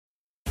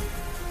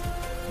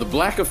The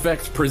Black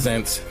Effect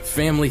presents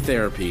Family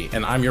Therapy,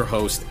 and I'm your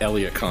host,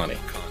 Elliot Connie.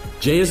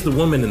 Jay is the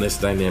woman in this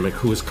dynamic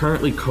who is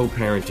currently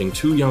co-parenting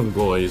 2 young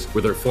boys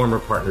with her former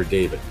partner,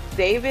 David.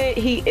 David,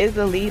 he is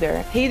a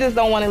leader. He just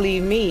don't want to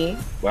leave me.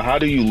 But how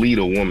do you lead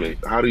a woman?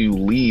 How do you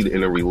lead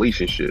in a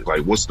relationship?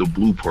 Like, what's the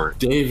blueprint?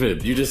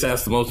 David, you just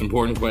asked the most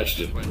important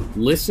question.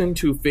 Listen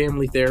to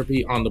Family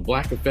Therapy on the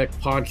Black Effect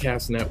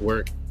Podcast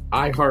Network,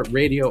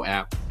 iHeartRadio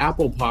app,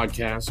 Apple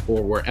Podcasts,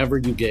 or wherever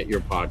you get your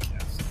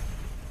podcasts.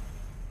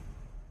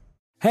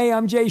 Hey,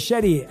 I'm Jay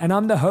Shetty, and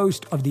I'm the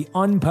host of the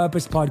On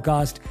Purpose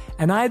podcast,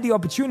 and I had the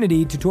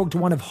opportunity to talk to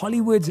one of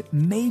Hollywood's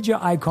major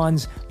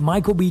icons,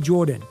 Michael B.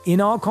 Jordan.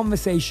 In our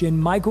conversation,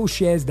 Michael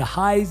shares the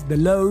highs, the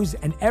lows,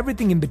 and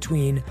everything in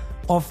between,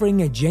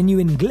 offering a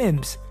genuine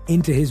glimpse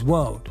into his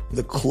world.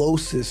 The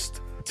closest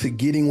to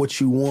getting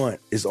what you want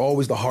is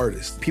always the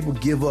hardest. People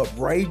give up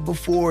right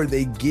before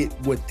they get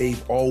what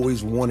they've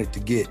always wanted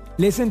to get.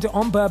 Listen to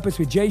On Purpose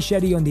with Jay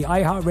Shetty on the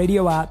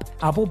iHeartRadio app,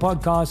 Apple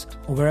Podcasts,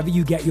 or wherever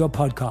you get your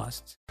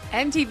podcasts.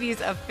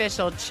 MTV's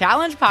official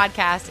Challenge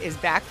podcast is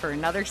back for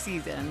another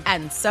season.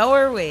 And so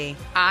are we.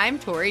 I'm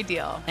Tori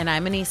Deal. And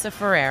I'm Anissa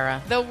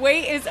Ferreira. The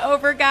wait is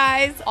over,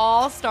 guys.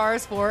 All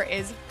Stars 4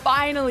 is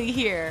finally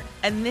here.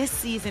 And this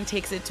season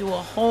takes it to a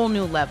whole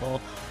new level.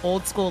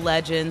 Old school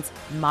legends,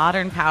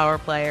 modern power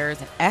players,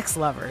 and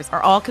ex-lovers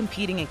are all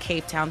competing in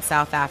Cape Town,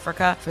 South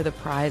Africa for the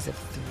prize of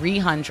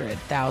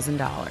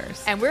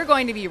 $300,000. And we're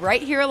going to be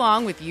right here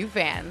along with you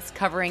fans,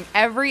 covering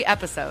every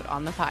episode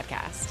on the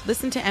podcast.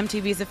 Listen to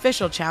MTV's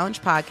official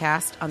Challenge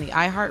podcast on the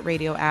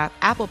iHeartRadio app,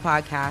 Apple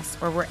Podcasts,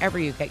 or wherever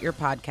you get your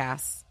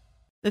podcasts.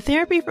 The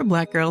Therapy for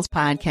Black Girls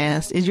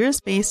podcast is your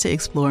space to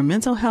explore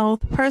mental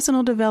health,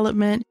 personal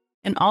development,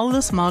 and all of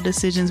the small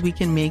decisions we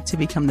can make to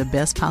become the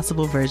best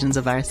possible versions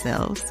of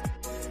ourselves.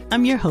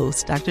 I'm your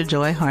host, Dr.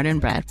 Joy Harden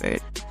Bradford,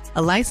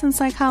 a licensed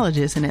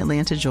psychologist in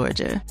Atlanta,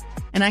 Georgia,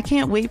 and I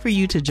can't wait for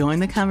you to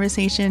join the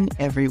conversation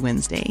every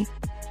Wednesday.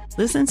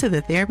 Listen to the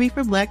Therapy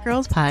for Black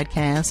Girls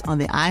podcast on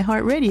the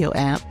iHeartRadio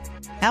app,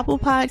 Apple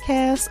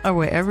Podcasts, or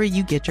wherever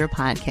you get your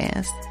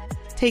podcasts.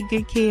 Take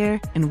good care,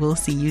 and we'll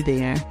see you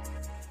there.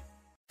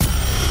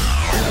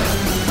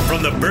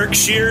 From the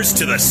Berkshires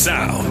to the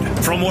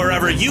Sound, from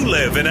wherever you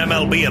live in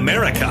MLB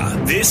America,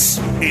 this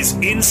is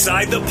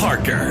Inside the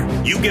Parker.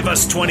 You give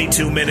us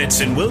 22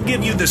 minutes and we'll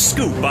give you the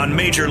scoop on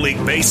Major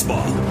League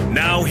Baseball.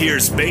 Now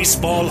here's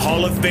Baseball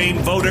Hall of Fame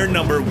voter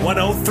number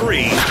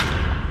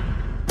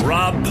 103,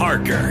 Rob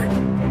Parker.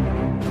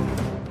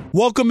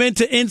 Welcome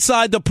into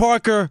Inside the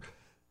Parker,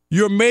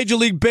 your Major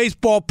League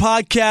Baseball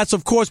podcast.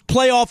 Of course,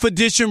 playoff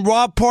edition.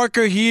 Rob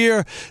Parker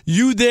here,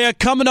 you there.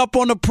 Coming up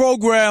on the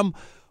program,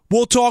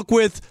 we'll talk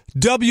with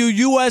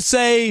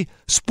WUSA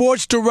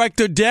Sports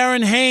Director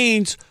Darren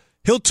Haynes.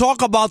 He'll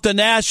talk about the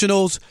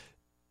Nationals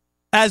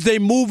as they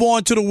move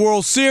on to the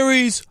World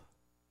Series.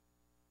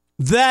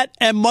 That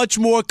and much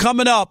more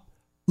coming up.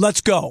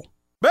 Let's go.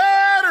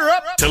 Batter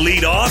up! To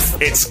lead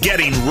off, it's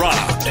Getting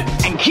Robbed.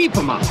 And keep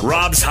them up.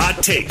 Rob's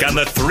hot take on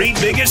the 3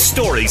 biggest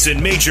stories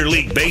in Major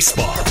League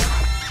Baseball.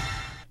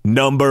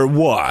 Number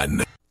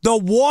 1. The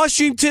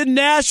Washington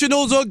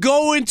Nationals are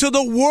going to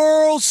the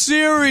World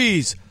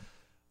Series.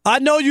 I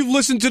know you've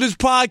listened to this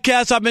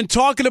podcast. I've been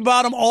talking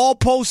about them all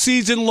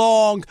postseason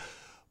long,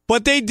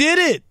 but they did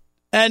it.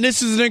 And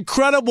this is an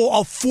incredible,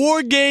 a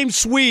 4-game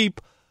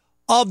sweep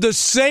of the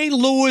St.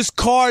 Louis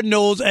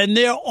Cardinals, and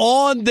they're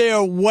on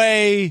their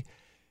way.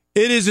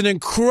 It is an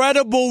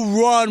incredible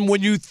run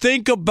when you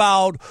think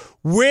about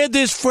where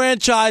this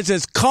franchise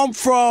has come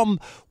from,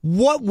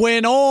 what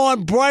went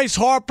on. Bryce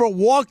Harper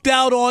walked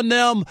out on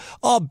them,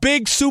 a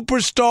big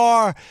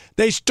superstar.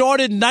 They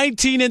started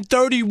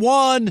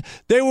 19-31.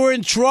 They were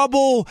in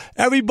trouble.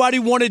 Everybody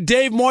wanted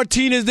Dave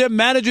Martinez, their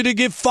manager, to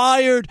get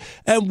fired.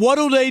 And what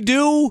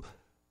do?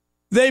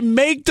 They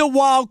make the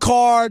wild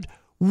card,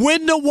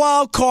 win the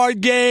wild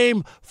card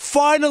game,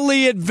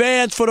 finally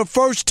advance for the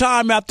first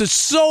time after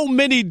so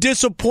many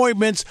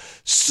disappointments,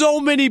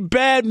 so many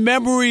bad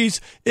memories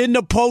in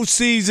the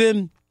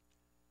postseason.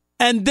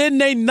 And then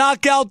they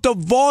knock out the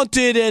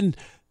vaunted and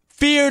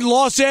feared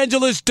Los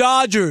Angeles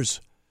Dodgers.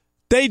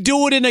 They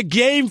do it in a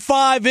Game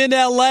 5 in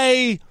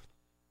L.A.,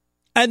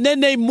 and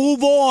then they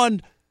move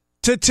on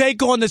to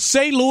take on the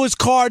St. Louis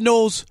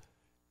Cardinals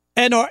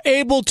and are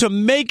able to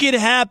make it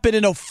happen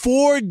in a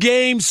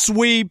 4-game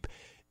sweep.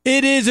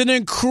 It is an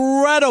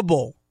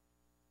incredible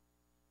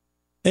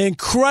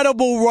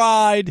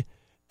ride,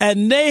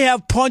 and they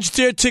have punched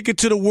their ticket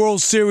to the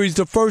World Series,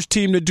 the first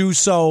team to do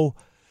so.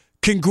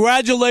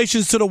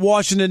 Congratulations to the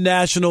Washington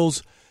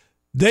Nationals.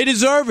 They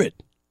deserve it.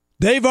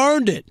 They've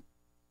earned it.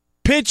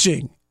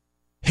 Pitching,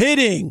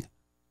 hitting,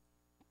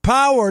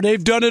 power,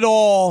 they've done it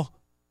all.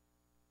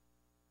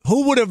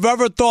 Who would have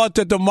ever thought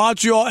that the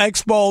Montreal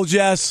Expos,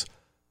 yes,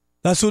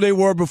 that's who they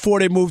were before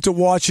they moved to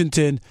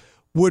Washington,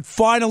 would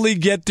finally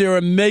get there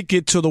and make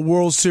it to the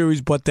World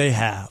Series, but they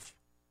have.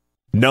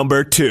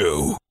 Number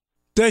 2.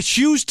 The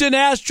Houston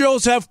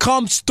Astros have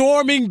come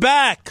storming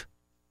back.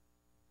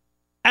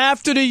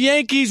 After the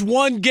Yankees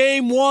won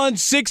Game 1,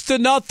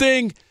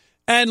 6-0,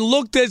 and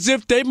looked as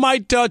if they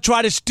might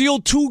try to steal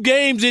 2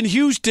 games in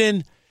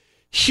Houston.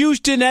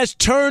 Houston has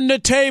turned the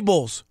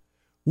tables,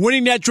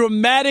 winning that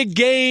dramatic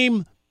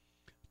Game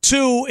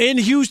 2 in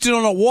Houston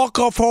on a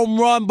walk-off home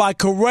run by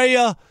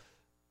Correa.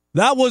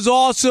 That was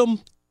awesome.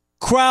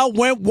 Crowd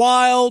went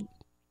wild.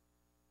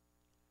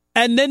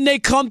 And then they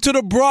come to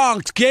the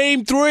Bronx,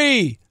 Game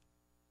 3.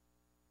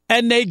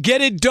 And they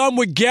get it done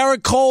with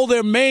Garrett Cole,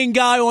 their main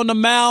guy on the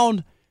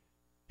mound.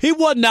 He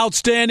wasn't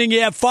outstanding. He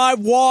had 5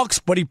 walks,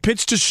 but he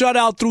pitched a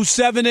shutout through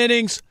 7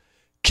 innings.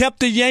 Kept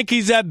the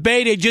Yankees at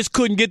bay. They just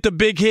couldn't get the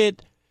big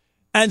hit.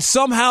 And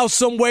somehow,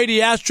 some way, the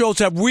Astros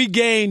have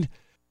regained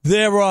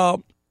their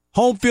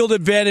home field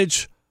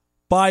advantage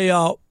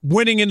by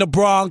winning in the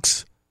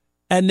Bronx.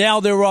 And now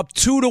they're up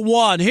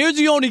 2-1. Here's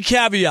the only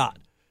caveat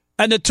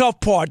and the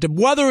tough part. The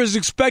weather is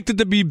expected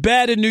to be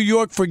bad in New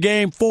York for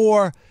Game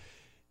 4.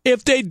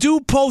 If they do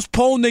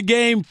postpone the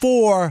Game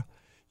 4,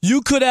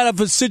 you could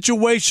have a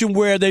situation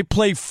where they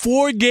play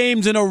 4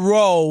 games in a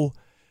row.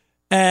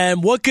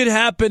 And what could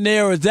happen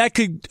there is that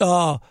could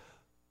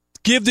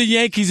give the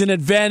Yankees an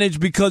advantage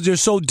because they're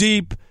so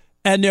deep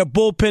and their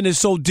bullpen is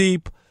so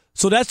deep.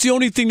 So that's the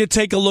only thing to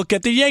take a look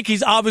at. The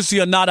Yankees obviously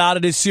are not out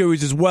of this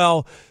series as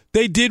well.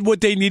 They did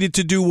what they needed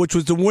to do, which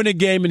was to win a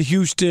game in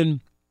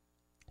Houston.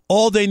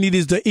 All they need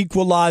is the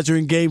equalizer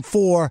in Game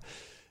 4.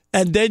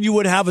 And then you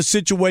would have a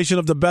situation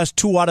of the best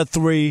 2 out of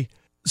 3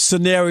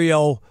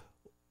 scenario.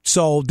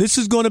 So this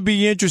is going to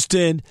be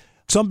interesting.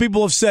 Some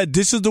people have said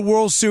this is the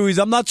World Series.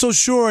 I'm not so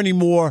sure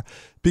anymore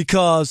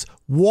because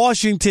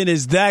Washington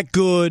is that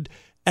good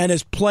and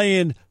is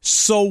playing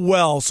so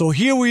well. So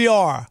here we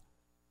are.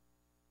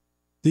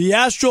 The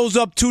Astros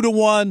up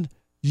 2-1.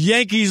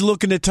 Yankees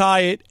looking to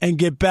tie it and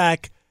get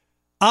back.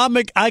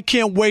 I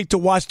can't wait to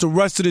watch the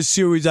rest of this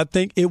series. I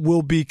think it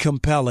will be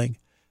compelling.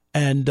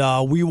 And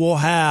we will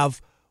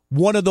have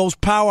one of those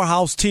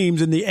powerhouse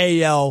teams in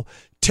the AL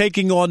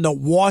taking on the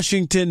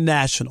Washington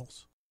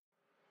Nationals.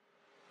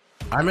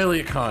 I'm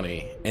Elliot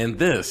Connie, and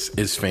this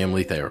is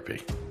Family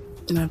Therapy.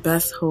 My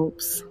best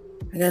hopes,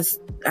 I guess,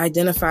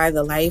 identify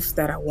the life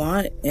that I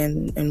want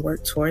and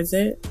work towards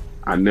it.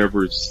 I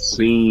never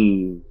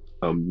seen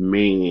a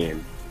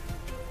man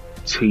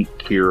take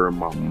care of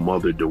my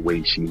mother the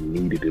way she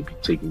needed to be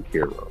taken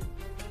care of.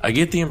 I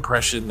get the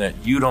impression that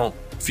you don't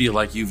feel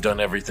like you've done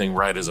everything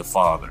right as a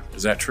father.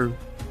 Is that true?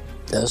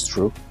 That's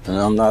true, and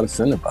I'm not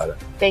offended by that.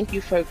 Thank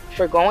you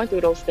for going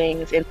through those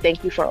things, and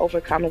thank you for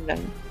overcoming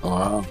them.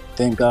 Wow.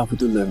 Thank God for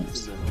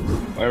deliverance.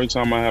 Every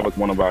time I have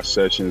one of our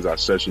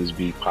sessions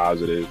be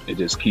positive. It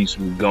just keeps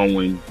me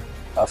going.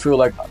 I feel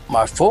like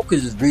my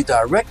focus is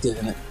redirected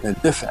in a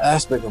different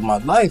aspect of my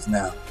life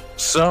now.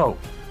 So,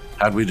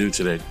 how'd we do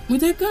today? We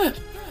did good.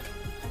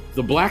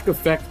 The Black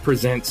Effect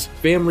presents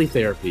Family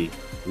Therapy.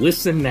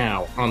 Listen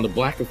now on the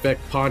Black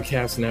Effect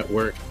Podcast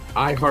Network,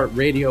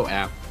 iHeartRadio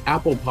app,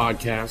 Apple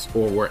Podcasts,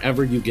 or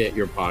wherever you get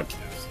your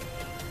podcasts.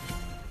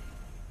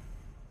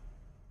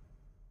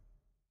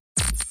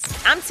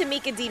 I'm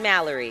Tamika D.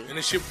 Mallory. And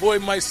it's your boy,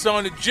 my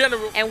son, the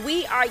General. And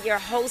we are your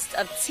hosts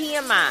of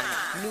TMI.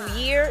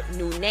 New year,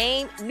 new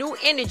name, new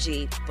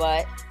energy,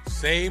 but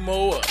same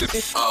old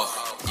us.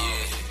 Oh,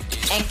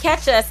 yeah. And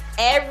catch us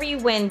every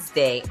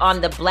Wednesday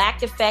on the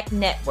Black Effect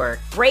Network,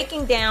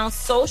 breaking down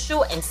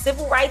social and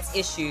civil rights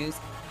issues,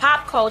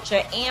 pop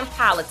culture, and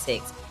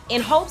politics,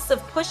 in hopes of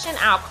pushing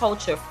our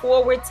culture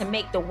forward to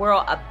make the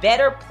world a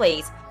better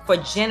place for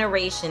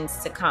generations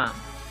to come.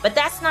 But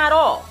that's not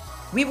all.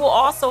 We will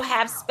also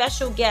have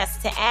special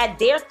guests to add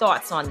their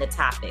thoughts on the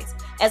topics,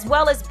 as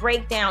well as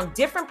break down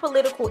different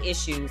political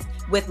issues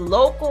with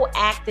local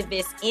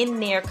activists in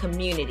their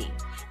community.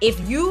 If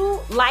you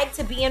like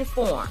to be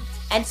informed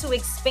and to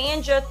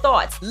expand your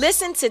thoughts,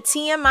 listen to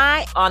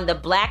TMI on the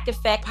Black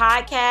Effect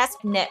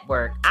Podcast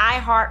Network,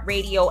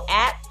 iHeartRadio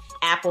app,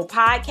 Apple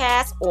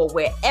Podcasts, or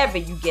wherever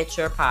you get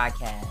your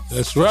podcasts.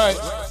 That's right.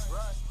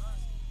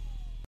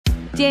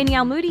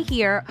 Danielle Moody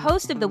here,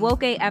 host of the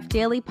Woke AF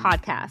Daily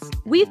podcast.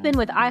 We've been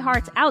with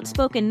iHeart's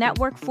Outspoken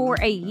Network for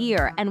a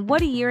year, and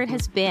what a year it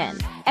has been.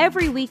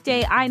 Every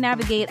weekday, I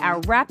navigate our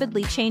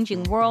rapidly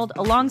changing world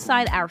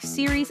alongside our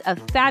series of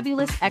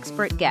fabulous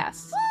expert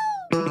guests.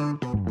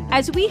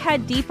 As we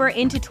head deeper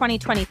into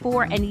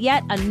 2024 and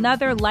yet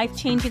another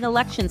life-changing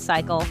election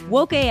cycle,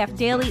 Woke AF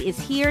Daily is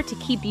here to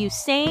keep you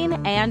sane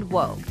and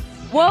woke.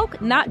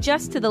 Woke not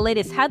just to the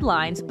latest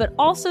headlines, but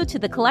also to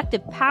the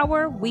collective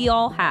power we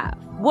all have.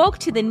 Woke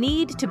to the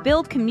need to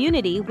build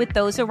community with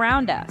those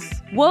around us.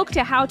 Woke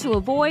to how to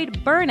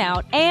avoid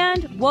burnout,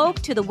 and woke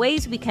to the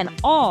ways we can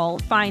all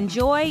find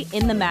joy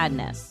in the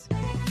madness.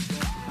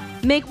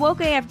 Make Woke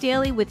AF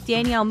Daily with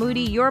Danielle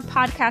Moody your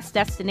podcast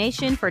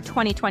destination for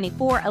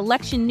 2024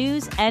 election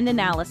news and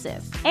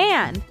analysis.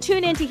 And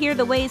tune in to hear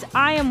the ways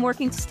I am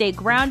working to stay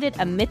grounded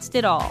amidst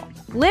it all.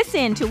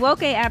 Listen to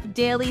Woke AF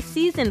Daily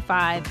Season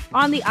 5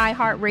 on the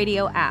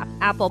iHeartRadio app,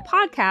 Apple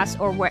Podcasts,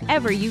 or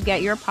wherever you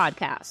get your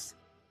podcasts.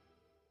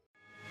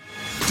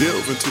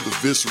 Delve into the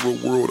visceral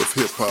world of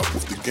hip-hop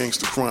with the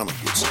Gangster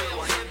Chronicles,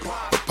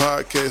 a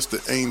podcast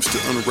that aims to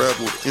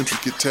unravel the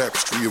intricate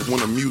tapestry of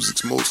one of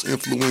music's most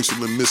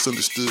influential and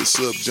misunderstood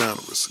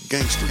subgenres,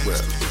 gangster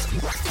rap.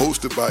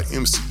 Hosted by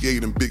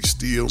MC8 and Big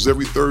Steels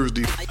every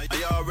Thursday.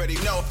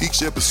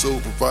 Each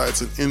episode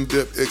provides an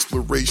in-depth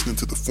exploration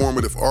into the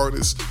formative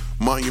artists,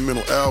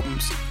 monumental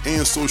albums,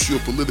 and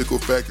socio-political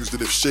factors that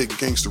have shaped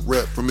gangster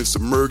rap from its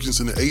emergence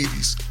in the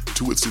 80s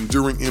to its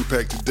enduring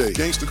impact today.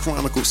 Gangster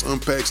Chronicles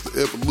unpacks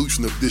the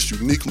evolution of this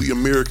uniquely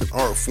American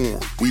art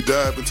form. We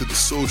dive into the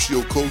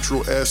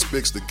socio-cultural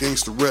aspects that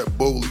gangster rap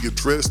boldly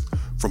addressed,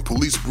 from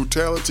police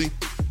brutality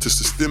to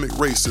systemic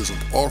racism,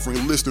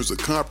 offering listeners a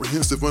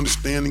comprehensive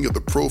understanding of the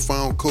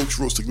profound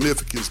cultural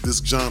significance this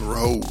genre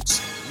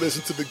holds.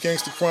 Listen to the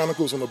Gangster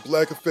Chronicles on the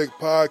Black Effect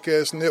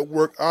Podcast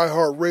Network,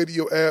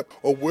 iHeartRadio app,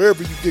 or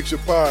wherever you get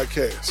your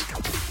podcasts.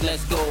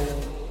 Let's go.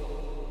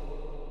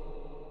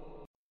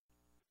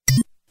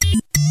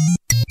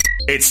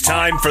 It's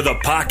time for the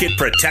Pocket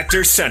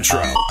Protector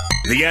Central.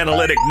 The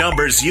analytic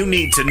numbers you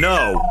need to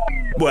know.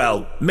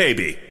 Well,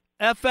 maybe.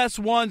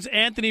 FS1's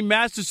Anthony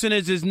Masterson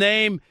is his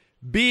name.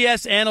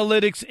 BS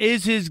Analytics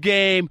is his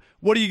game.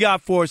 What do you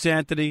got for us,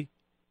 Anthony?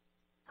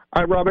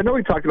 All right, Rob, I know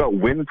we talked about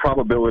win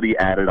probability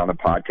added on a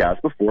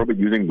podcast before, but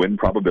using win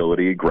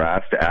probability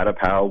graphs to add up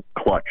how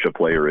clutch a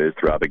player is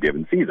throughout a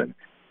given season.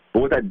 But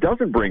what that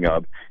doesn't bring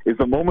up is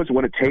the moments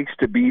when it takes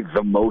to be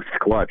the most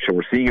clutch, and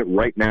we're seeing it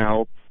right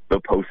now, the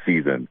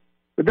postseason.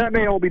 But that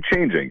may all be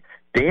changing.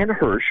 Dan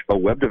Hirsch, a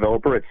web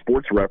developer at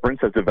Sports Reference,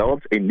 has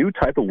developed a new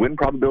type of win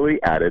probability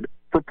added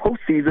for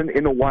postseason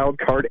in the wild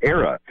card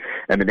era.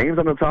 And the names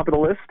on the top of the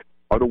list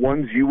are the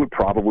ones you would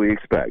probably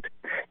expect.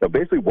 Now,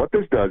 basically what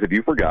this does, if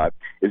you forgot,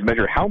 is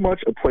measure how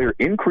much a player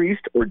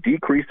increased or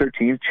decreased their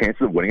team's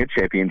chances of winning a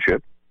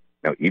championship.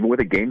 Now, even with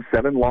a Game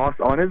 7 loss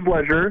on his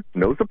leisure,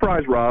 no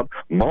surprise, Rob,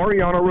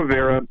 Mariano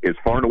Rivera is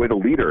far and away the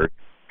leader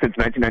since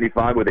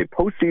 1995 with a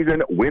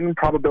postseason win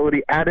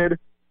probability added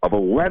of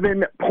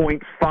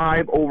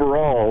 11.5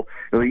 overall,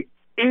 nearly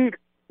 8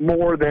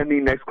 more than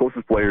the next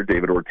closest player,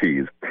 David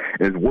Ortiz.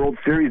 And his World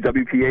Series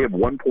WPA of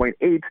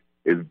 1.8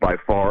 is by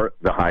far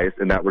the highest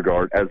in that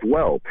regard as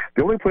well.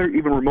 The only player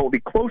even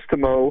remotely close to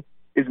Mo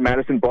is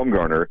Madison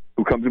Bumgarner,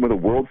 who comes in with a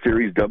World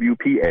Series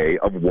WPA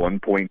of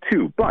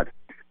 1.2. But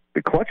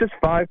the clutchest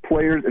 5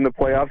 players in the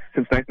playoffs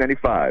since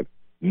 1995,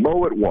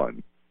 Mo at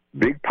 1,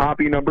 Big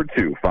Papi number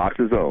 2,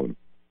 Fox's own,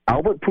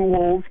 Albert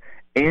Pujols,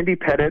 Andy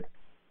Pettitte,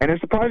 and a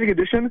surprising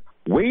addition,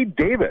 Wade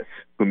Davis,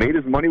 who made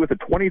his money with the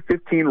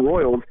 2015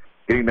 Royals,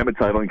 getting them a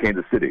title in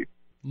Kansas City.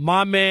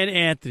 My man,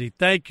 Anthony.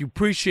 Thank you.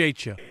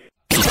 Appreciate you.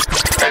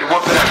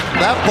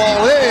 That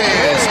ball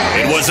is.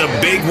 It was a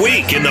big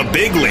week in the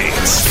big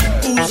leagues.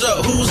 Who's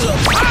up? Who's up?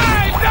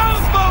 I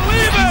don't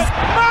believe it!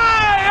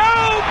 My,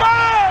 oh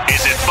my!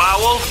 Is it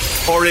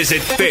foul or is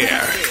it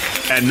fair?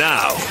 And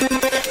now,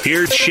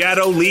 here's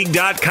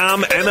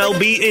ShadowLeague.com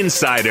MLB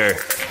insider,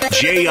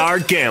 J.R.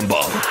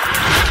 Gamble.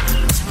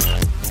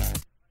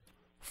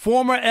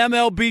 Former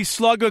MLB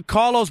slugger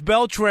Carlos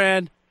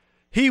Beltran,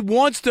 he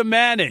wants to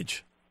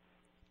manage,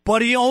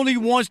 but he only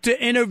wants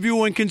to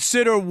interview and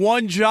consider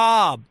one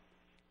job.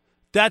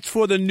 That's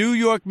for the New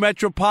York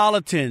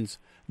Metropolitans,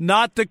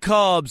 not the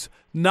Cubs,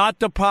 not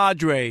the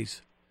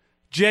Padres.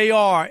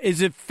 JR,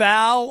 is it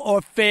foul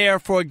or fair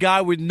for a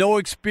guy with no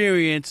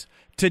experience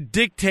to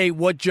dictate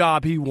what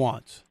job he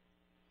wants?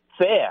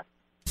 Fair.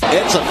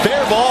 It's a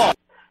fair ball.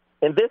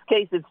 In this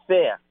case, it's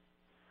fair.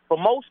 For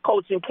most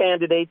coaching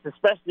candidates,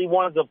 especially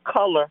ones of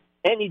color,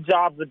 any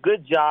job's a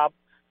good job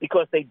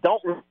because they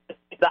don't receive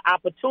the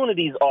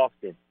opportunities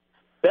often.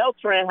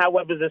 Beltran,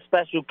 however, is a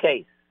special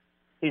case.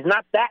 He's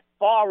not that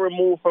far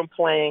removed from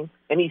playing,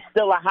 and he's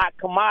still a hot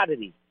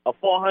commodity, a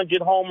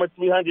 400-homer,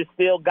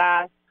 300-steal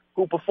guy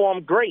who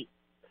performed great.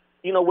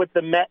 You know, with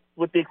the Mets,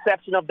 with the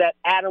exception of that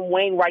Adam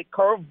Wainwright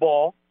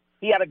curveball,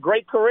 he had a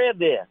great career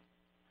there.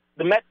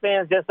 The Mets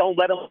fans just don't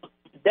let him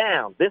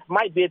down. This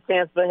might be a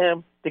chance for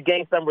him to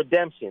gain some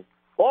redemption.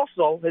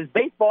 Also, his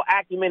baseball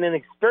acumen and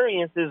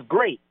experience is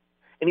great,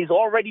 and he's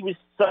already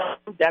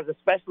served as a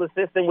special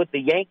assistant with the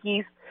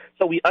Yankees,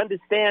 so he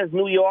understands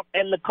New York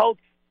and the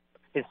culture.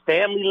 His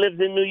family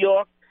lives in New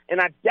York, and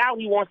I doubt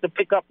he wants to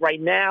pick up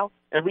right now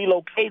and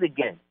relocate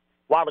again.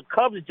 While the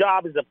Cubs'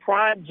 job is a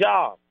prime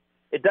job,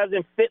 it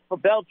doesn't fit for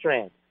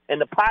Beltran. And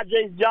the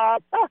Padres'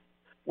 job,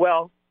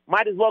 well,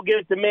 might as well give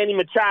it to Manny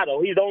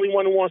Machado. He's the only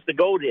one who wants to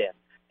go there.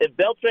 If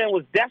Beltran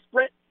was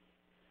desperate,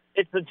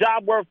 it's a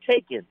job worth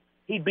taking.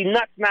 He'd be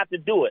nuts not to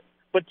do it.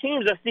 But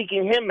teams are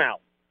seeking him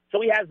out,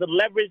 so he has the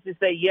leverage to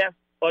say yes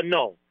or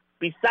no.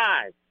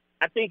 Besides,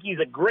 I think he's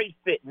a great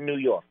fit in New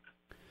York.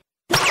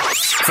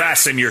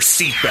 Fasten your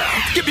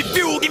seatbelt. Give me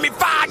fuel, give me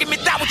fire, give me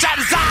that which I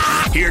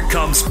desire. Here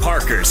comes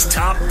Parker's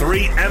top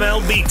 3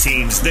 MLB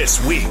teams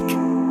this week.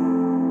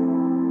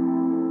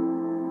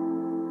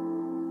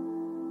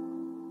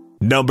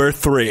 Number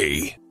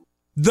 3.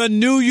 The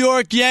New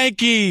York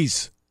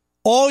Yankees.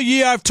 All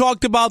year I've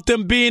talked about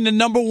them being the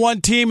number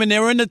 1 team, and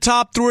they're in the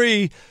top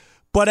 3.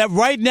 But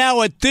right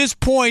now, at this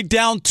point,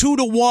 down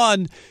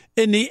 2-1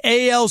 in the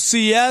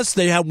ALCS.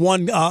 They have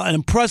won an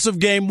impressive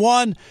Game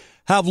 1.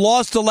 have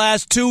lost the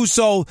last two,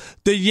 so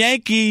the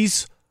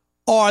Yankees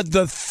are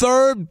the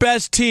third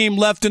best team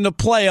left in the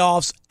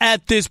playoffs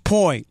at this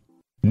point.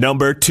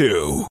 Number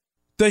 2.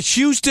 The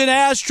Houston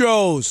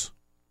Astros,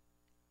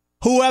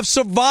 who have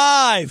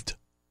survived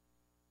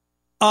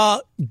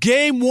a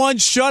Game 1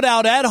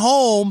 shutout at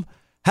home,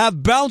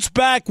 have bounced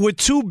back with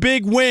 2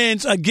 big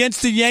wins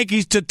against the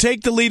Yankees to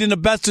take the lead in the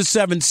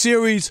best-of-7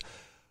 series.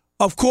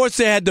 Of course,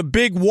 they had the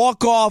big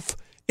walk-off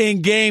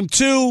in Game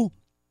 2,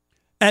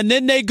 and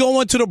then they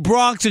go into the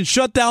Bronx and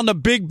shut down the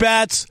big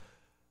bats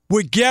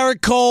with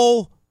Garrett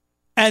Cole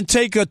and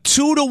take a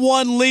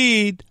 2-1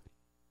 lead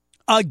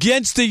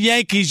against the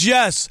Yankees.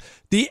 Yes,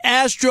 the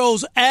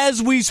Astros,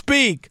 as we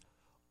speak,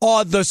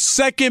 are the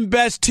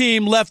second-best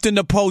team left in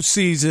the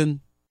postseason.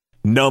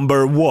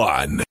 Number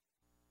 1.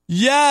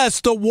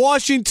 Yes, the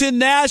Washington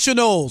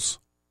Nationals.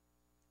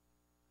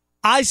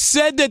 I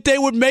said that they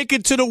would make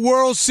it to the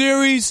World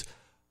Series.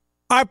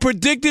 I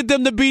predicted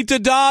them to beat the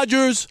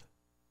Dodgers.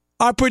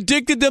 I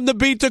predicted them to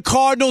beat the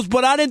Cardinals,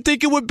 but I didn't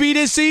think it would be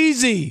this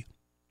easy.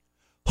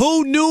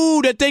 Who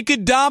knew that they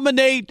could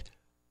dominate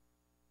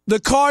the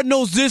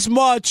Cardinals this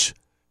much,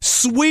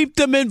 sweep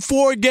them in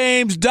 4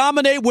 games,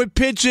 dominate with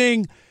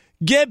pitching,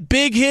 get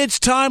big hits,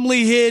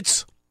 timely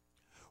hits?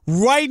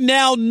 Right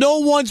now, no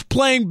one's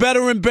playing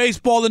better in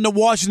baseball than the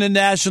Washington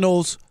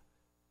Nationals.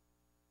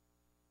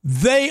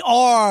 They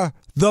are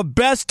the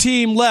best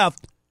team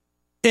left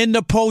in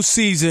the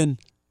postseason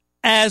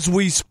as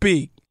we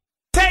speak.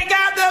 Take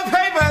out the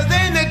papers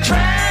in the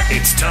trash.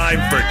 It's time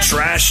for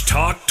Trash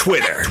Talk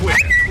Twitter.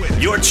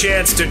 Your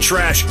chance to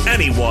trash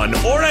anyone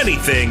or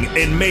anything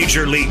in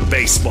Major League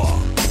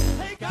Baseball.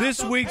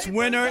 This week's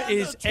winner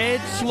is Ed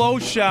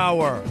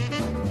Slowshower,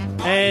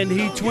 and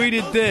he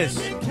tweeted this.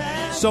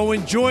 So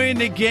enjoying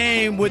the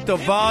game with the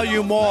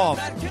volume off.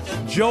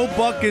 Joe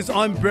Buck is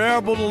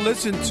unbearable to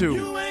listen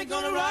to.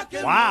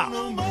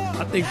 Wow.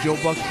 I think Joe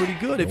Buck's pretty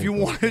good. If you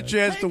want a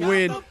chance to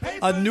win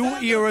a New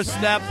Era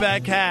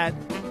snapback hat,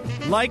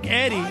 like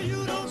Eddie,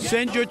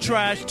 send your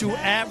trash to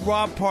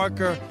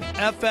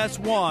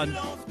 @RobParkerFS1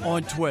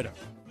 on Twitter.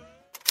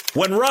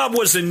 When Rob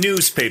was a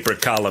newspaper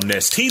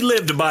columnist, he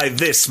lived by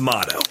this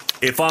motto.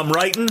 If I'm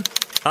writing,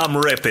 I'm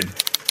ripping.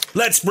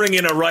 Let's bring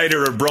in a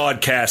writer or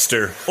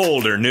broadcaster,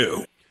 old or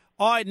new.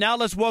 All right, now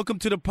let's welcome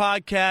to the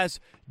podcast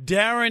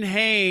Darren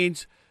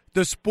Haynes,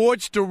 the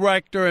sports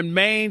director and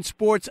main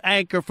sports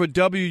anchor for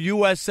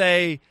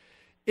WUSA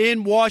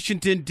in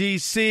Washington,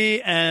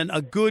 D.C., and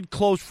a good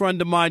close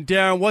friend of mine.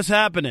 Darren, what's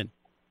happening?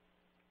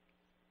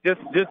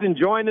 Just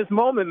enjoying this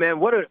moment, man.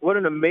 What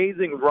an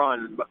amazing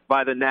run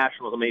by the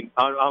Nationals. I mean,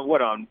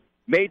 on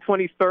May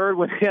 23rd,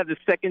 when they had the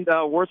second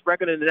worst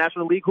record in the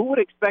National League, who would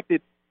have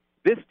expected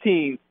this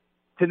team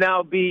to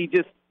now be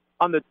just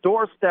on the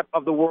doorstep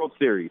of the World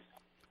Series?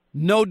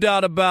 No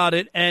doubt about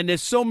it, and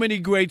there's so many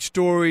great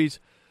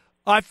stories.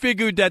 I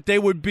figured that they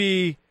would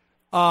be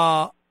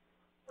the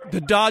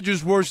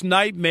Dodgers' worst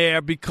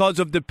nightmare because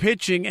of the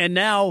pitching, and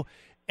now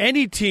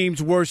any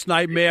team's worst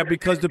nightmare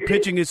because the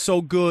pitching is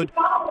so good.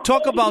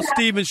 Talk about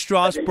Steven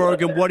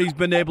Strasburg and what he's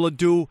been able to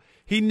do.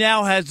 He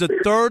now has the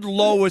third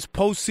lowest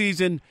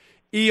postseason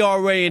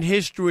ERA in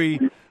history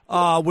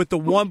with the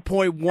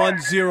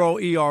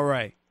 1.10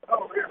 ERA.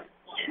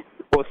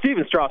 Well,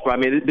 Steven Strasburg, I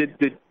mean,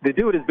 the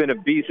dude has been a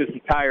beast this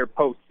entire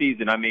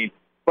postseason. I mean,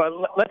 but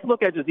let's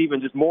look at just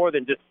more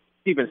than just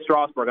Steven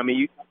Strasburg. I mean,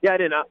 you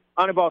had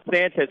Anibal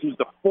Sanchez, who's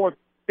the fourth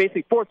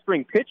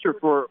string pitcher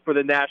for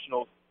the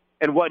Nationals,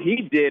 and what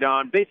he did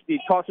on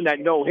basically tossing that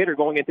no-hitter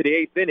going into the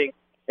 8th inning.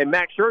 And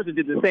Max Scherzer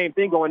did the same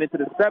thing going into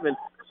the 7th.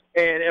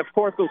 And, of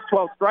course, those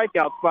 12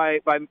 strikeouts by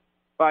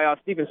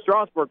Steven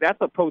Strasburg,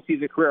 that's a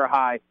postseason career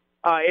high.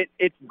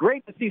 It's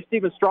great to see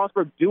Steven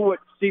Strasburg do what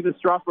Steven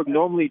Strasburg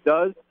normally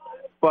does,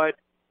 but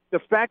the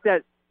fact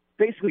that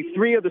basically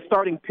 3 of the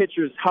starting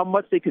pitchers, how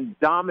much they can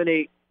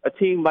dominate a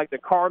team like the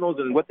Cardinals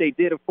and what they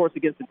did, of course,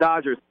 against the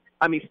Dodgers,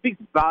 I mean,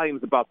 speaks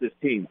volumes about this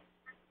team.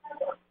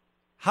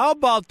 How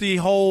about the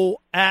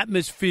whole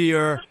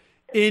atmosphere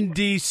in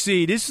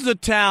D.C.? This is a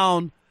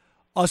town,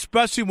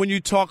 especially when you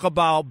talk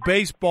about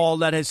baseball,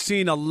 that has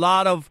seen a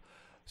lot of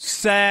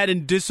sad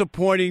and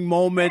disappointing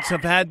moments,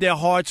 have had their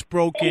hearts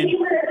broken.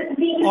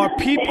 Are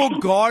people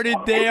guarded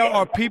there?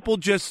 Are people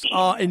just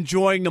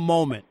enjoying the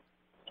moment?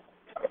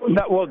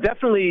 Well,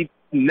 definitely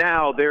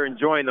now they're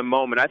enjoying the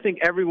moment. I think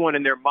everyone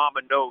and their mama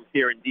knows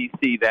here in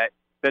D.C. that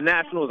the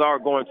Nationals are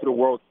going to the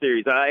World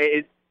Series.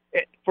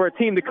 For a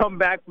team to come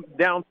back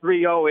down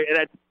 3-0,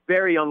 that's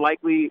very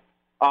unlikely.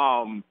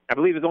 I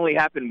believe it's only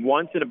happened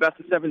once in a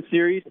best-of-7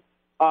 series.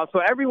 So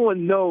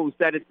everyone knows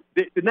that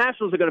the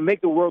Nationals are going to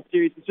make the World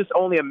Series. It's just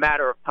only a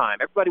matter of time.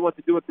 Everybody wants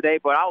to do it today,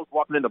 but I was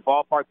walking in the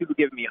ballpark, people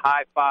giving me a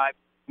high five.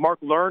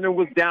 Mark Lerner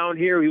was down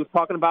here. He was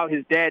talking about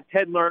his dad,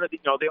 Ted Lerner,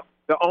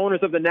 the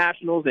owners of the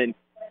Nationals, and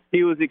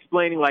he was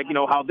explaining,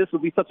 how this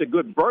would be such a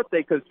good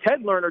birthday because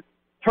Ted Lerner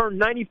turned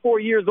 94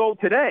 years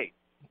old today.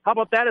 How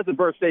about that as a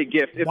birthday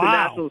gift if the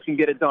Nationals can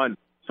get it done?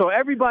 So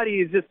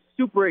everybody is just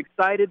super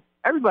excited.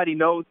 Everybody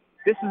knows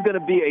this is going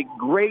to be a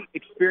great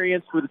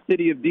experience for the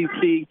city of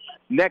D.C.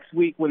 next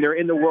week when they're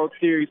in the World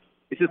Series.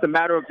 It's just a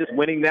matter of just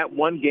winning that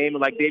one game.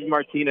 And like Dave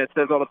Martinez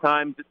says all the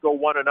time, just go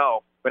 1-0.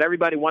 But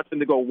everybody wants them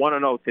to go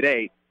 1-0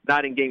 today,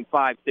 not in game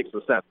 5, 6,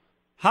 or 7.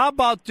 How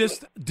about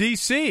just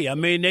D.C.? I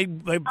mean, they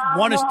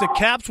won the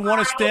Caps won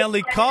a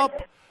Stanley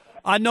Cup.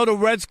 I know the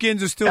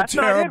Redskins are still That's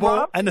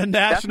terrible, and the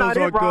Nationals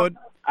are good.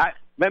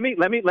 Let me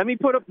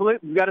put up. We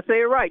got to say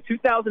it right.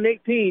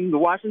 2018, the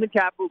Washington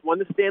Capitals won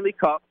the Stanley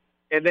Cup,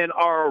 and then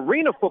our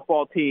arena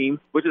football team,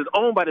 which is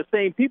owned by the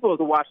same people as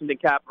the Washington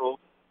Capitals,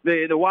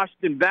 the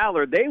Washington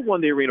Valor, they won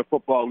the Arena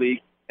Football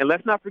League. And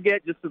let's not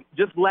forget,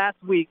 just last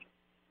week,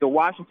 the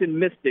Washington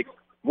Mystics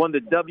won the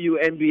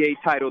WNBA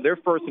title, their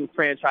first in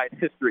franchise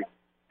history.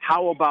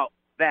 How about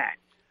that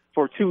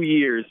for 2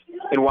 years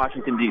in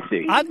Washington,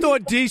 D.C.? I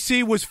thought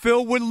D.C. was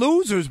filled with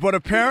losers, but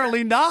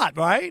apparently not,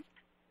 right?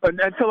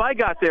 Until I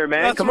got there,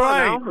 man. That's Come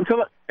right. on now.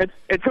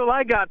 Until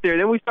I got there,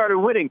 then we started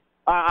winning.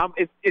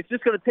 It's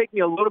just going to take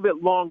me a little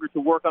bit longer to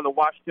work on the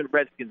Washington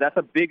Redskins. That's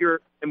a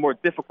bigger and more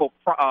difficult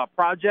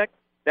project.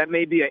 That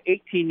may be an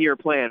 18-year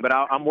plan, but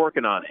I'm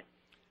working on it.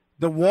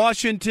 The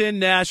Washington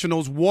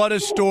Nationals, what a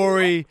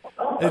story.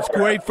 It's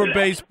great for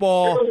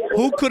baseball.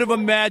 Who could have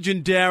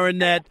imagined, Darren,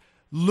 that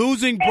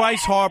losing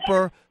Bryce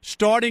Harper,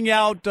 starting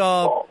out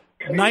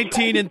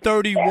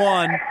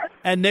 19-31,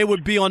 and they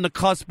would be on the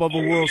cusp of a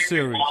World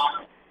Series?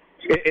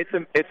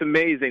 It's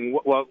amazing.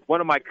 Well,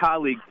 one of my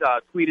colleagues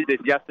tweeted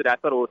this yesterday. I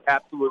thought it was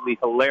absolutely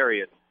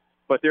hilarious.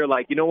 But they're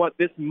like, you know what?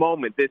 This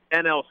moment, this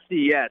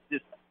NLCS,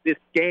 this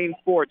Game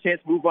 4,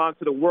 chance to move on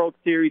to the World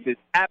Series is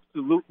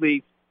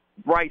absolutely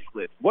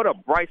priceless. What a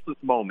priceless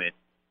moment.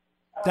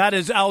 That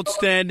is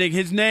outstanding.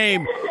 His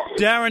name,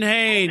 Darren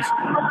Haynes,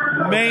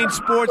 main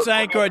sports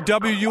anchor at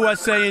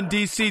WUSA in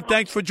D.C.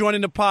 Thanks for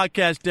joining the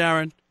podcast,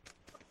 Darren.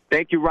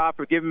 Thank you, Rob,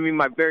 for giving me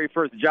my very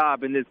first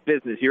job in this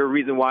business. You're a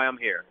reason why I'm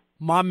here.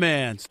 My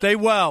man. Stay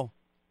well.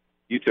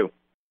 You too.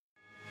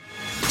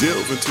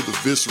 Delve into the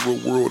visceral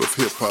world of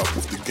hip-hop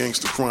with the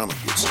Gangster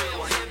Chronicles, a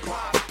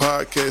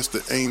podcast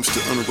that aims to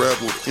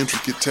unravel the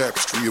intricate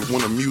tapestry of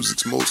one of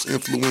music's most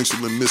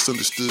influential and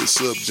misunderstood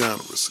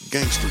subgenres,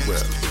 gangster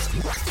rap.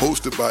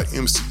 Hosted by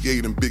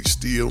MC8 and Big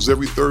Steels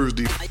every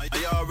Thursday,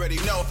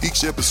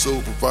 each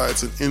episode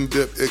provides an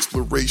in-depth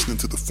exploration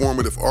into the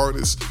formative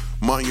artists,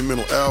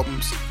 monumental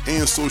albums,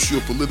 and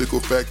socio-political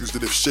factors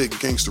that have shaped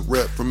gangster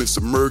rap from its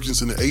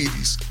emergence in the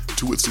 80s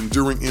to its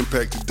enduring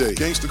impact today.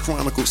 Gangster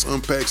Chronicles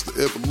unpacks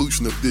the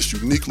evolution of this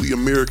uniquely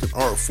American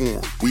art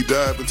form. We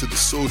dive into the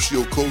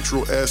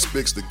socio-cultural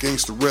aspects that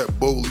gangster rap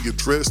boldly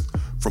addressed,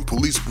 from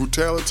police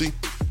brutality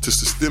to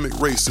systemic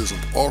racism,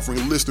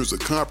 offering listeners a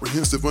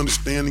comprehensive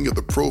understanding of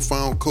the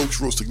profound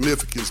cultural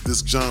significance this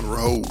genre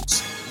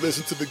holds.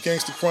 Listen to the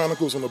Gangster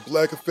Chronicles on the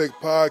Black Effect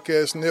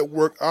Podcast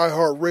Network,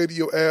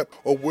 iHeartRadio app,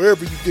 or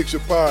wherever you get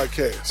your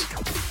podcasts.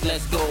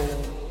 Let's go.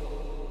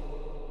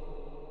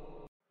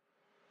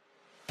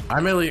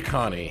 I'm Elliot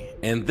Connie,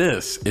 and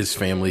this is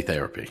Family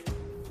Therapy.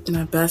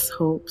 My best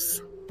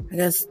hopes, I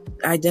guess,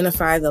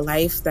 identify the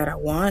life that I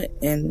want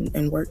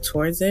and work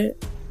towards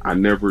it. I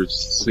never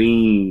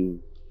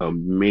seen a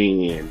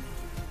man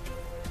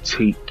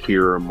take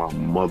care of my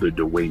mother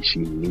the way she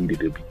needed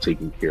to be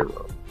taken care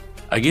of.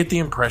 I get the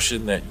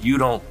impression that you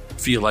don't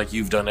feel like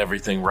you've done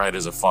everything right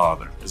as a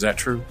father. Is that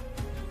true?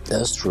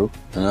 That's true,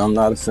 and I'm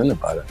not offended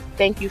by that.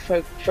 Thank you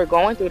for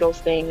going through those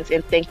things,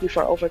 and thank you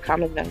for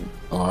overcoming them.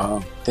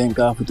 Thank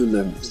God for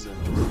deliverance.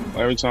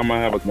 Every time I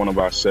have one of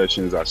our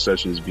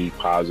sessions be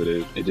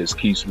positive. It just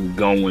keeps me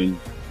going.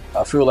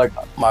 I feel like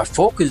my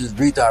focus is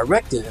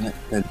redirected in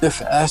a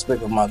different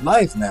aspect of my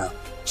life now.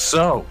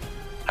 So,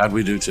 how'd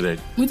we do today?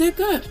 We did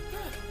good.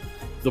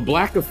 The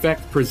Black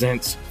Effect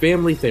presents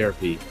Family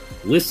Therapy.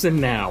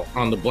 Listen now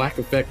on the Black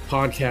Effect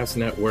Podcast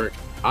Network,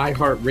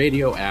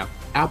 iHeartRadio app,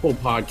 Apple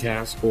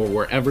Podcasts, or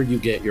wherever you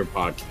get your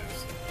podcasts.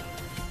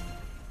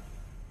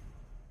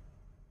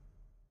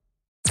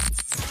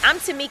 I'm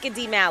Tamika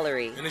D.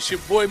 Mallory. And it's your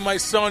boy, my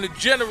son, the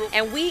General.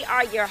 And we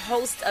are your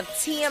hosts of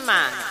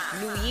TMI.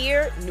 New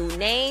year, new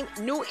name,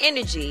 new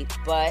energy,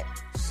 but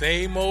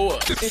same old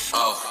us.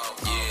 Oh,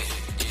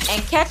 yeah.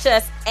 And catch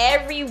us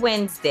every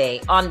Wednesday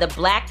on the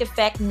Black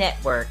Effect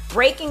Network,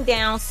 breaking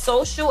down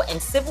social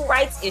and civil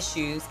rights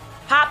issues,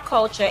 pop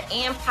culture,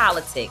 and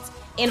politics,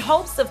 in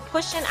hopes of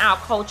pushing our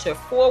culture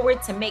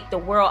forward to make the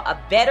world a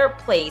better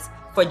place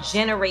for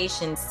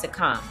generations to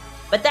come.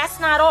 But that's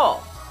not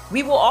all.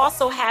 We will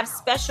also have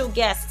special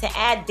guests to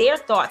add their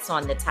thoughts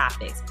on the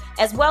topics,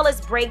 as well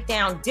as break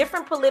down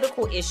different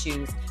political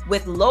issues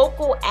with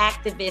local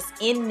activists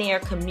in their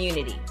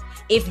community.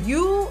 If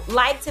you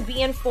like to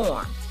be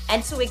informed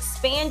and to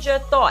expand your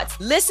thoughts,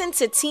 listen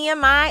to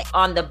TMI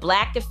on the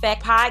Black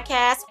Effect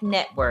Podcast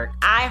Network,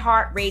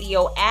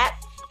 iHeartRadio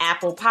app,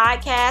 Apple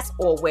Podcasts,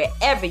 or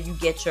wherever you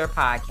get your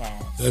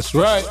podcasts. That's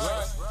right.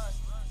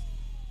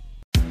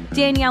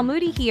 Danielle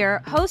Moody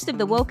here, host of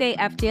the Woke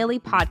AF Daily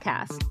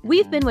podcast.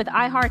 We've been with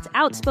iHeart's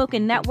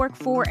Outspoken Network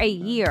for a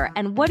year,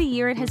 and what a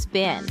year it has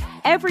been.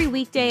 Every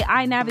weekday,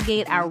 I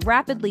navigate our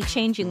rapidly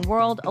changing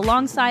world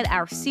alongside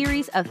our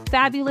series of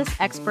fabulous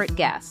expert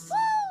guests.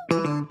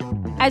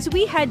 As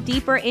we head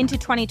deeper into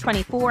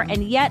 2024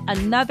 and yet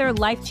another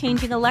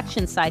life-changing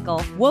election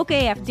cycle, Woke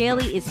AF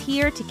Daily is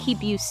here to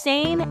keep you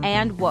sane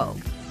and woke.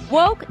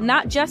 Woke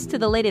not just to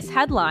the latest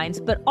headlines,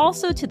 but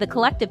also to the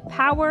collective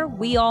power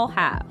we all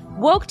have.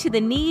 Woke to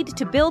the need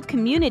to build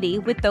community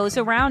with those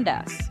around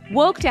us.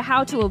 Woke to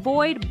how to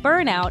avoid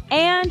burnout,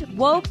 and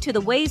woke to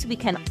the ways we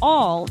can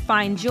all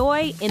find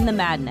joy in the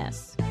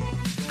madness.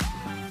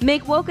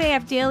 Make Woke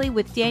AF Daily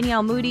with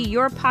Danielle Moody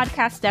your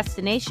podcast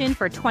destination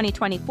for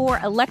 2024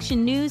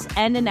 election news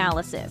and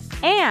analysis.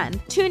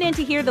 And tune in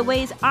to hear the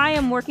ways I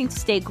am working to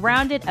stay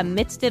grounded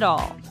amidst it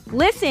all.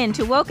 Listen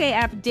to Woke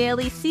AF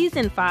Daily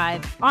Season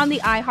 5 on the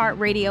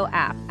iHeartRadio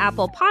app,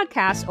 Apple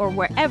Podcasts, or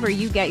wherever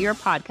you get your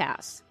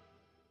podcasts.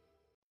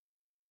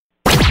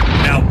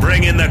 Now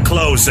bring in the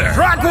closer.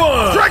 Strike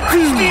one. Strike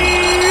two.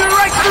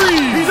 Strike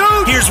three. He's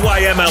out. Here's why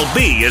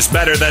MLB is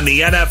better than the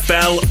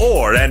NFL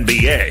or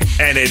NBA,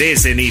 and it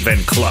isn't even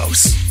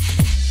close.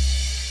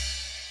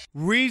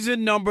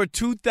 Reason number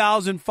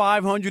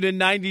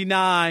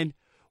 2,599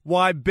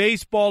 why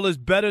baseball is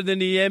better than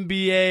the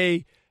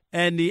NBA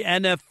and the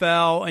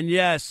NFL. And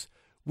yes,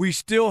 we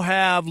still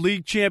have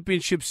League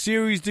Championship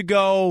Series to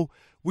go.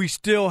 We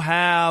still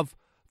have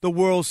the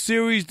World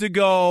Series to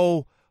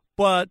go.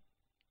 But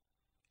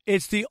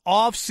it's the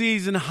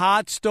off-season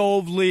hot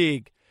stove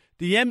league.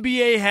 The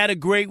NBA had a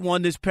great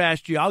one this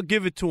past year. I'll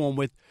give it to them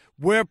with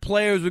where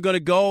players were going to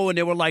go, and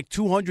there were like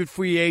 200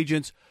 free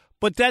agents.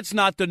 But that's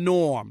not the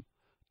norm.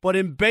 But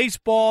in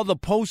baseball,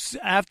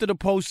 after the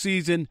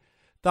postseason,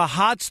 the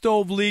hot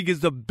stove league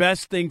is the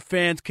best thing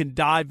fans can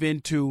dive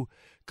into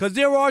because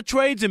there are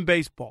trades in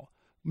baseball,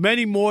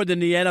 many more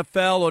than the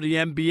NFL or the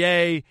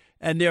NBA,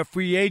 and there are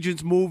free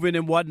agents moving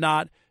and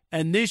whatnot.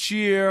 And this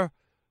year,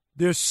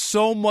 there's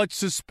so much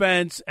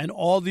suspense and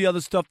all the other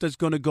stuff that's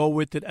going to go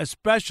with it,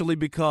 especially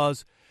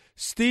because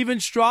Steven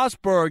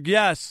Strasburg,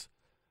 yes,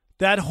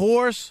 that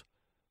horse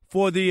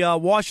for the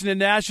Washington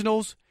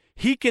Nationals,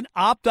 he can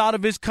opt out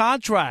of his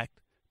contract.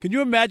 Can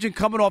you imagine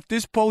coming off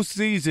this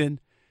postseason?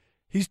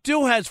 He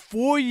still has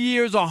 4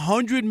 years,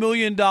 $100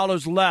 million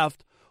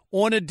left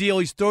on a deal.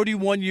 He's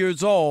 31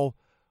 years old.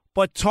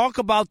 But talk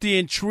about the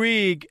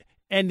intrigue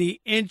and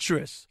the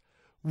interest.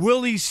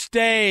 Will he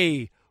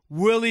stay?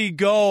 Will he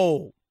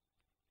go?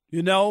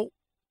 You know,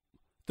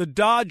 the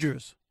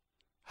Dodgers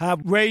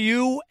have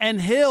Ryu and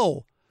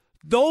Hill.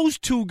 Those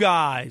two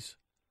guys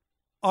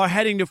are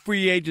heading to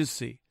free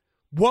agency.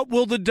 What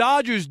will the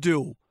Dodgers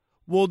do?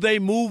 Will they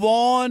move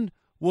on?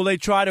 Will they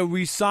try to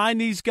re-sign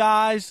these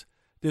guys?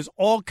 There's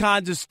all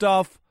kinds of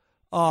stuff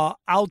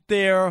out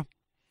there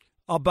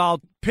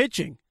about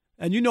pitching.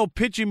 And you know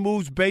pitching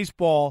moves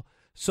baseball,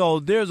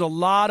 so there's a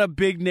lot of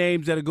big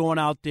names that are going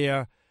out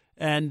there.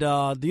 And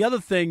the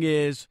other thing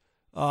is,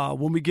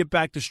 when we get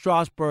back to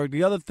Strasburg,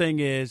 the other thing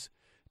is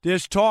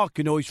there's talk.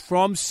 You know, he's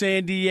from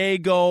San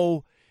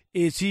Diego.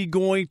 Is he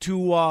going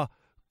to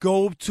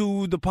go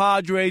to the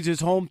Padres,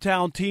 his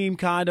hometown team,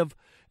 kind of,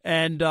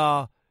 and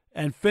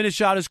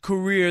finish out his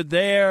career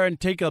there and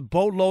take a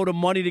boatload of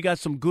money? They got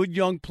some good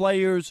young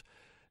players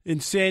in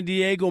San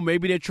Diego.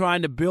 Maybe they're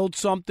trying to build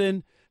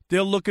something.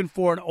 They're looking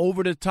for an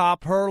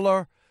over-the-top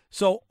hurler.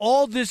 So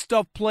all this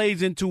stuff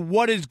plays into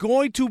what is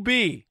going to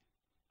be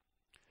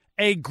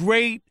a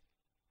great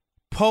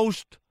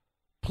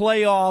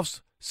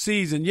post-playoffs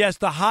season. Yes,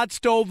 the hot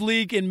stove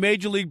league in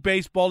Major League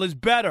Baseball is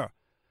better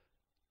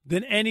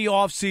than any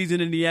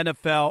offseason in the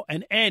NFL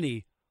and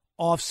any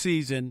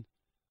offseason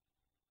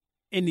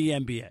in the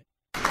NBA.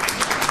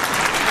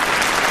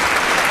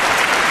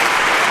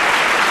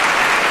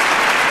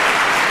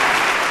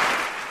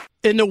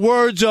 In the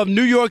words of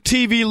New York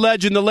TV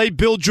legend, the late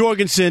Bill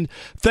Jorgensen,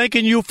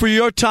 thanking you for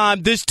your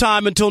time this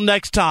time until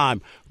next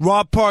time.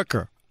 Rob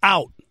Parker,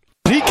 out.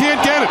 He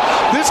can't get it.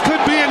 This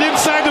could be an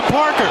inside to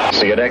Parker.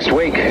 See you next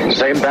week.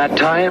 Same bat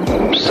time,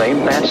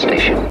 same bat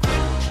station.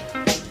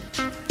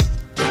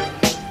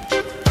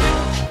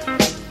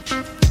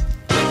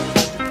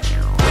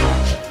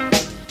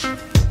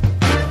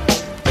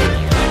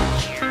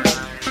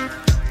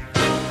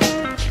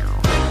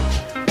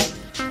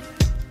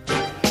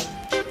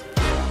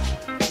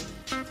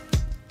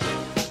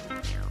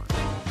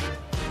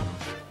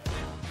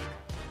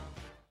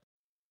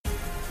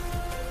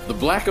 The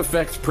Black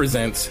Effect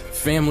presents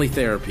Family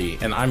Therapy,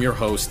 and I'm your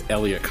host,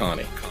 Elliot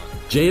Connie.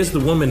 Jay is the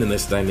woman in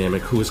this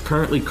dynamic who is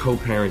currently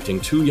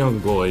co-parenting 2 young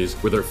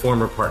boys with her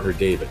former partner,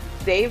 David.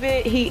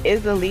 David, he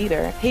is a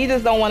leader. He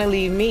just don't want to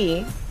leave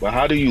me. But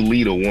how do you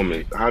lead a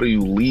woman? How do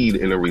you lead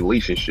in a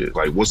relationship?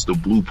 Like, what's the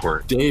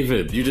blueprint?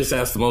 David, you just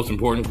asked the most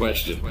important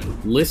question.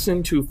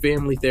 Listen to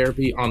Family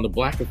Therapy on the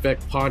Black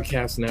Effect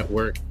Podcast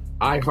Network,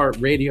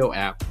 iHeartRadio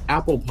app,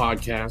 Apple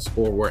Podcasts,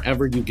 or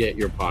wherever you get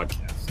your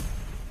podcasts.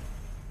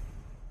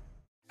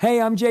 Hey,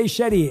 I'm Jay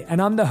Shetty,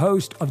 and I'm the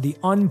host of the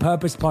On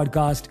Purpose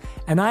podcast,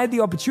 and I had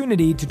the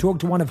opportunity to talk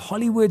to one of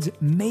Hollywood's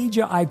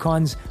major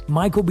icons,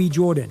 Michael B.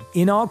 Jordan.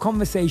 In our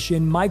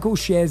conversation, Michael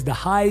shares the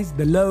highs,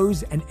 the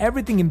lows, and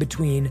everything in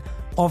between,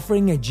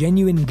 offering a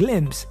genuine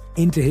glimpse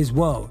into his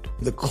world.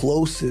 The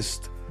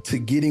closest to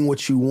getting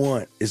what you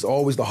want is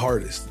always the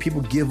hardest.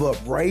 People give up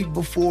right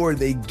before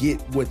they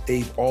get what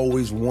they've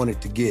always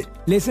wanted to get.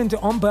 Listen to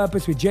On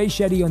Purpose with Jay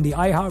Shetty on the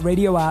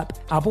iHeartRadio app,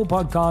 Apple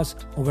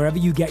Podcasts, or wherever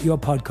you get your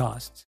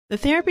podcasts. The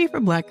Therapy for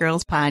Black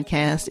Girls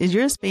podcast is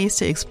your space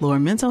to explore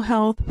mental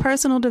health,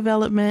 personal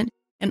development,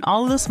 and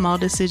all of the small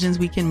decisions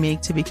we can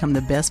make to become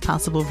the best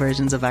possible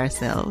versions of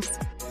ourselves.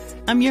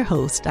 I'm your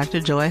host, Dr.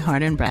 Joy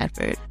Harden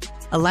Bradford,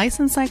 a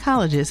licensed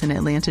psychologist in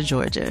Atlanta,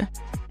 Georgia,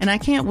 and I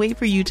can't wait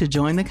for you to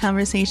join the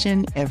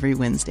conversation every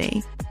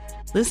Wednesday.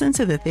 Listen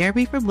to the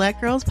Therapy for Black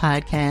Girls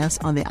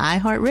podcast on the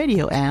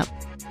iHeartRadio app,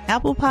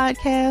 Apple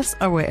Podcasts,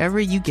 or wherever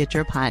you get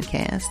your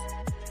podcasts.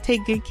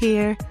 Take good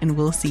care, and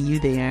we'll see you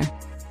there.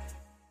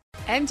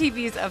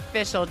 MTV's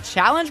official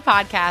Challenge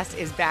podcast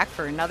is back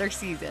for another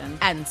season.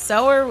 And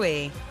so are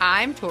we.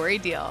 I'm Tori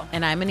Deal.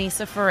 And I'm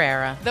Anissa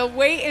Ferreira. The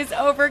wait is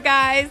over,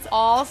 guys.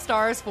 All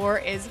Stars 4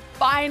 is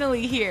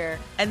finally here.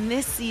 And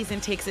this season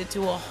takes it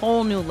to a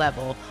whole new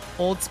level.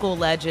 Old school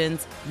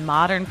legends,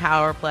 modern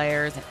power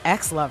players, and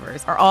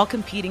ex-lovers are all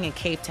competing in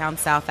Cape Town,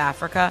 South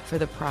Africa for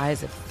the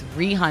prize of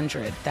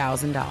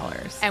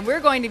 $300,000. And we're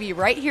going to be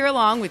right here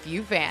along with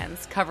you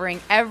fans,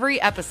 covering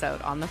every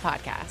episode on the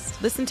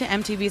podcast. Listen to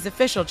MTV's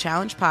official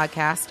Challenge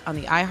podcast on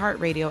the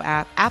iHeartRadio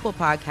app, Apple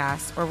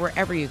Podcasts, or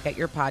wherever you get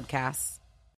your podcasts.